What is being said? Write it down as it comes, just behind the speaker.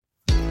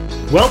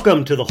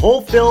Welcome to the Whole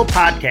Phil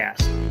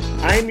Podcast.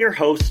 I'm your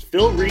host,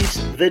 Phil Reese,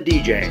 the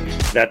DJ.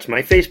 That's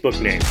my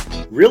Facebook name.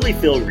 Really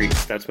Phil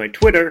Reese, that's my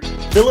Twitter.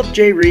 Philip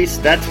J. Reese,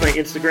 that's my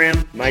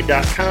Instagram, my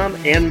 .com,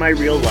 and my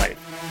real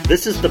life.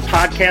 This is the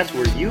podcast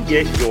where you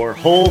get your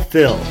whole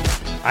Phil.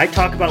 I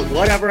talk about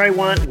whatever I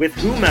want with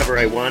whomever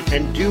I want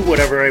and do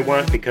whatever I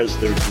want because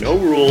there's no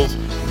rules,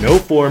 no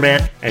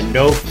format, and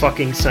no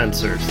fucking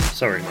censors.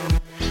 Sorry, Mom.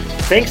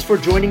 Thanks for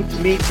joining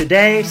me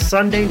today,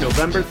 Sunday,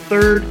 November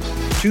 3rd,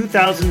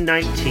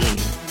 2019.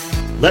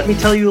 Let me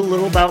tell you a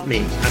little about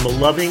me. I'm a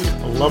loving,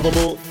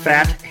 lovable,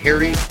 fat,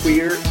 hairy,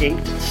 queer,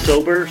 inked,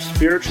 sober,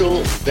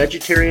 spiritual,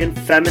 vegetarian,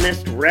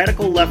 feminist,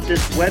 radical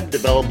leftist, web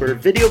developer,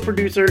 video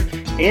producer,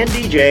 and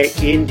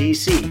DJ in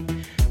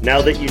DC.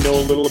 Now that you know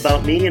a little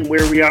about me and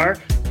where we are,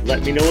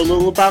 let me know a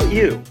little about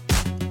you.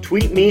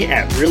 Tweet me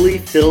at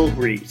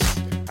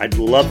reallyphilreese. I'd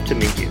love to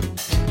meet you.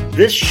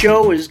 This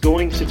show is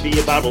going to be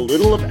about a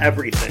little of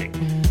everything.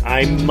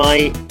 I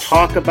might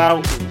talk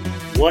about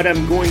what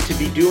I'm going to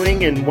be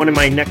doing in one of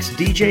my next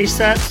DJ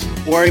sets,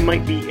 or I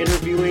might be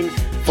interviewing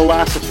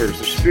philosophers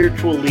or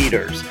spiritual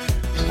leaders.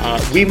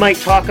 We might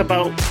talk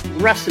about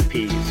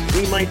recipes.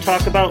 We might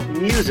talk about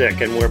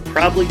music, and we're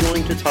probably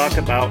going to talk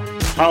about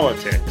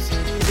politics.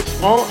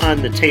 It's all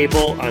on the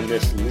table on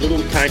this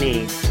little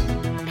tiny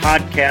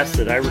podcast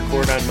that I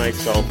record on my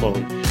cell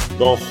phone,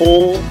 the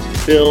Whole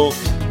Phil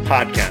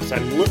Podcast.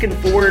 I'm looking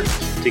forward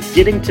to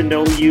getting to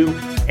know you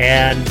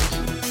and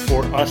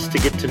for us to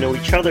get to know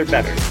each other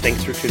better.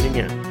 Thanks for tuning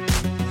in.